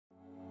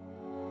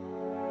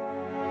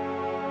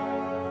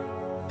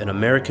An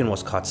American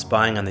was caught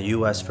spying on the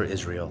US for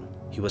Israel.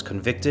 He was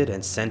convicted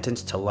and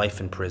sentenced to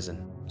life in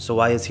prison. So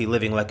why is he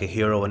living like a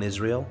hero in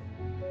Israel?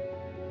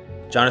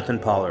 Jonathan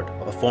Pollard,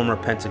 a former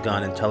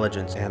Pentagon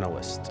intelligence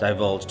analyst,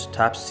 divulged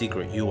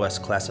top-secret US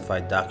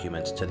classified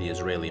documents to the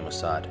Israeli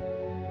Mossad.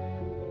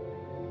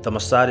 The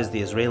Mossad is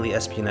the Israeli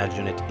espionage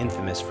unit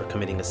infamous for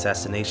committing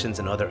assassinations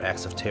and other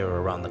acts of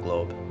terror around the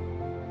globe,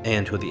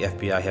 and who the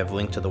FBI have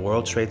linked to the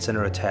World Trade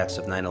Center attacks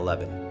of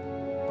 9/11.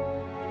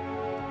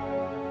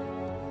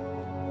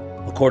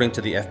 According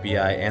to the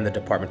FBI and the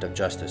Department of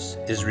Justice,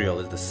 Israel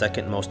is the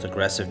second most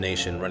aggressive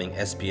nation running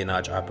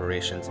espionage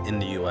operations in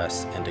the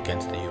US and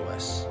against the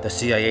US. The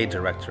CIA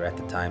director at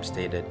the time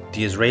stated,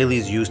 "The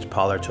Israelis used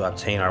Pollard to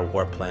obtain our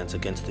war plans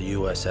against the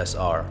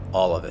USSR,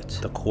 all of it.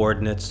 The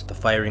coordinates, the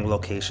firing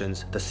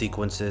locations, the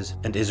sequences,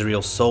 and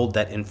Israel sold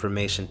that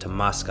information to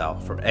Moscow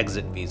for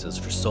exit visas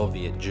for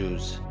Soviet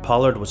Jews."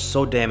 Pollard was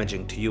so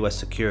damaging to US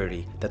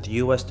security that the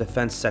US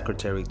Defense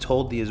Secretary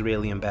told the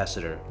Israeli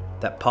ambassador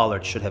that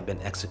Pollard should have been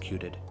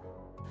executed.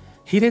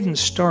 He didn't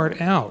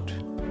start out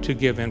to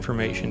give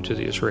information to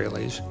the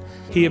Israelis.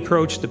 He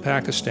approached the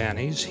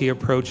Pakistanis, he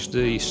approached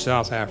the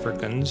South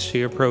Africans,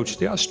 he approached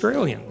the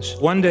Australians.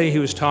 One day he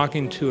was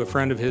talking to a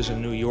friend of his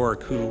in New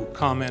York who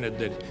commented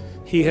that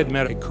he had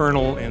met a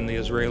colonel in the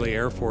Israeli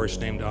Air Force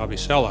named Avi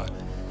Sela,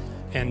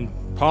 and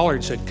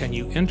Pollard said, "Can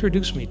you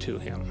introduce me to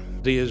him?"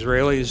 The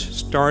Israelis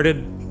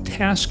started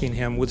tasking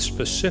him with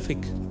specific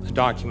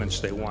documents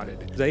they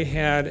wanted. They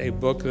had a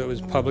book that was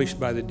published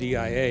by the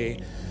DIA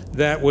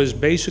that was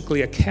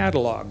basically a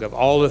catalog of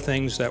all the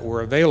things that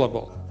were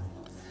available.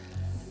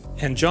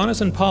 And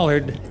Jonathan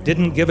Pollard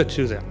didn't give it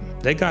to them.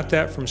 They got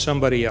that from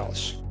somebody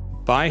else.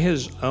 By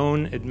his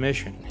own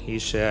admission, he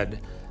said,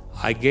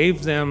 "I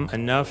gave them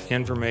enough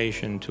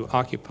information to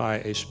occupy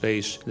a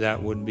space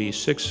that would be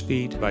 6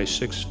 feet by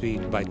 6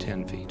 feet by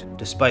 10 feet.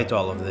 Despite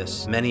all of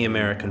this, many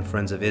American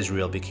friends of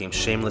Israel became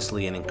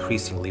shamelessly and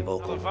increasingly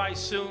vocal. Very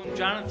soon,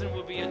 Jonathan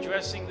will be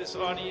addressing this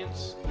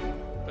audience,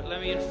 but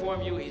let me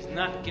inform you, he's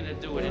not going to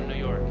do it in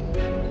New York.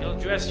 He'll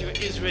address your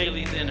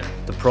Israeli dinner.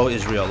 The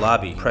pro-Israel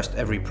lobby pressed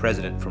every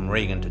president from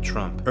Reagan to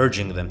Trump,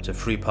 urging them to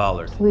free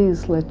Pollard.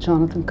 Please let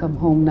Jonathan come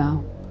home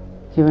now,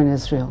 here in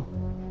Israel.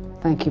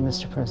 Thank you,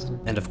 Mr. President.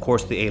 And of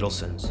course the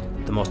Adelsons,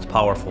 the most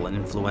powerful and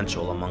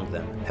influential among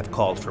them, have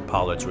called for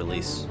Pollard's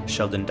release.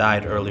 Sheldon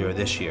died earlier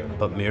this year,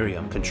 but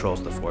Miriam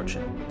controls the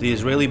fortune. The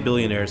Israeli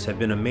billionaires have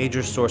been a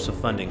major source of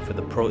funding for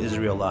the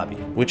pro-Israel lobby,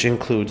 which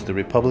includes the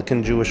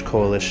Republican Jewish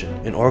Coalition,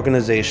 an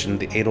organization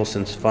the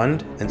Adelsons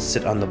fund and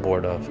sit on the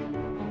board of.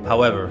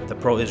 However, the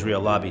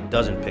pro-Israel lobby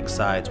doesn't pick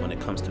sides when it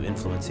comes to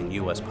influencing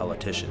US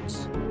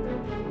politicians.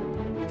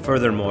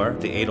 Furthermore,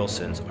 the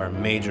Adelsons are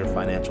major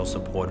financial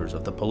supporters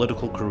of the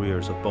political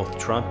careers of both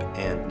Trump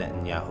and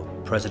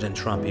Netanyahu. President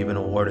Trump even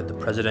awarded the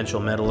Presidential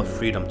Medal of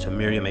Freedom to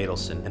Miriam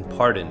Adelson and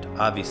pardoned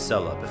Avi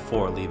Sela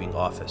before leaving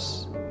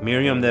office.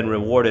 Miriam then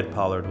rewarded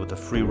Pollard with a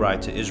free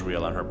ride to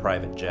Israel on her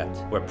private jet,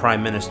 where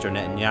Prime Minister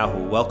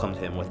Netanyahu welcomed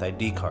him with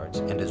ID cards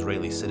and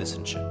Israeli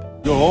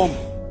citizenship. Go home.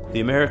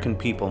 The American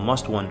people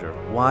must wonder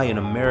why an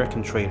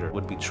American traitor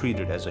would be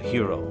treated as a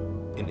hero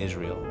in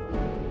Israel.